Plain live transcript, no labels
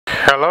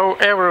Hello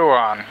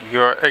everyone,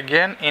 you're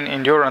again in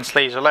Endurance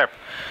Laser Lab.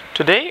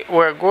 Today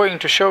we're going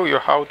to show you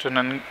how to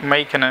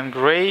make an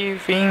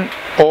engraving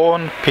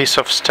on piece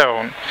of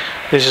stone.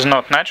 This is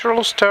not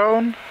natural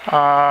stone,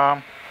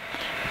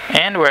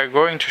 and we're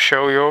going to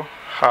show you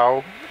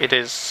how it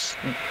is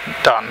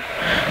done.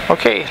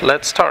 Okay,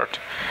 let's start.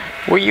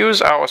 We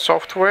use our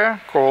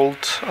software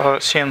called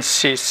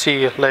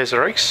CNCC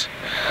LaserX.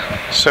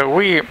 So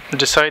we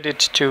decided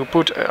to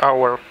put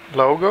our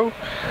logo.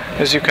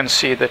 As you can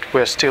see that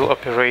we still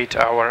operate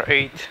our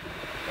 8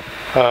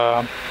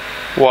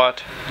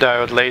 watt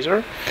diode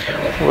laser.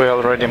 We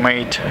already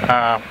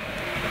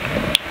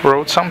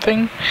wrote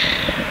something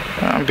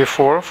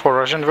before for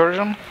Russian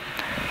version.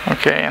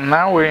 Okay, and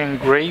now we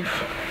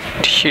engrave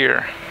it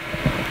here.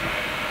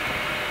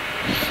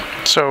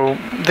 So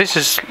this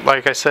is,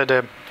 like I said,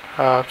 a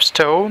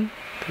stone.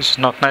 This is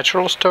not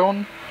natural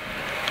stone,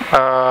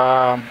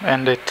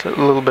 and it a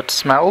little bit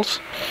smells.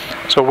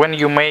 So when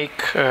you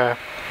make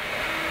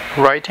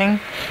writing,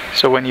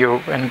 so when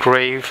you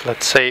engrave,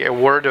 let's say, a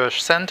word or a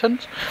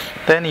sentence,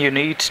 then you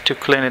need to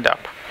clean it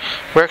up.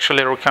 We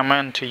actually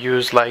recommend to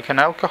use like an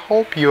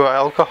alcohol, pure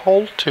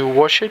alcohol, to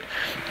wash it.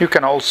 You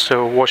can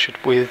also wash it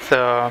with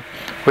a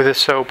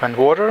soap and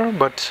water,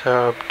 but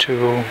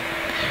to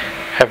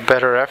have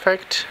better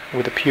effect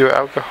with the pure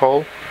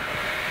alcohol,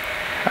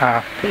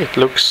 it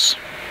works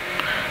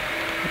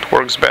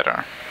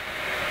better.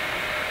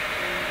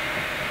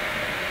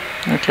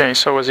 Okay,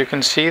 so as you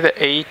can see,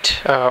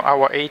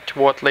 our 8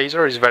 watt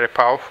laser is very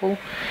powerful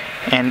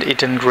and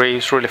it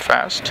engraves really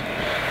fast.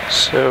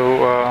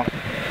 So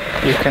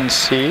you can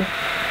see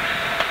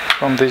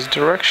from this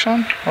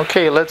direction.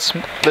 Okay, let's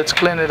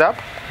clean it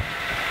up.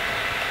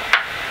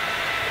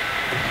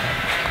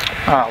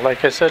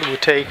 Like I said, we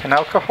take an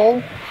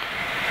alcohol,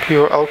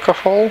 pure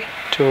alcohol,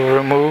 to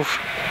remove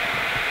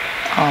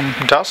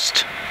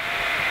dust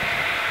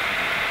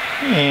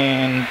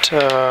and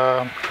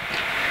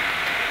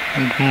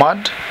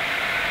mud.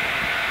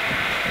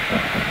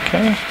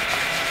 Okay,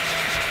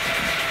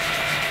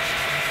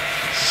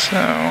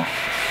 so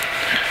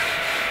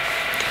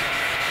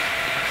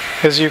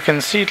as you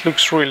can see, it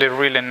looks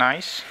really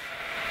nice.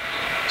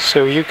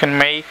 So you can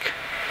make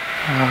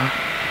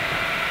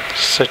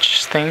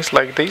such things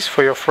like this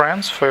for your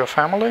friends, for your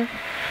family,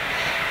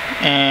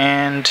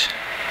 and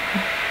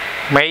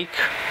make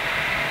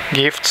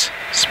gifts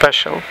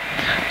special.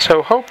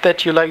 So hope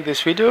that you like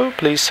this video.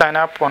 Please sign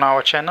up on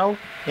our channel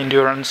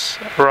Endurance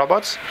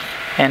Robots,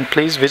 and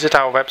please visit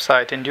our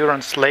website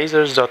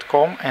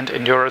endurancelasers.com and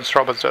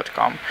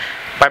endurancerobots.com.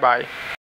 Bye bye.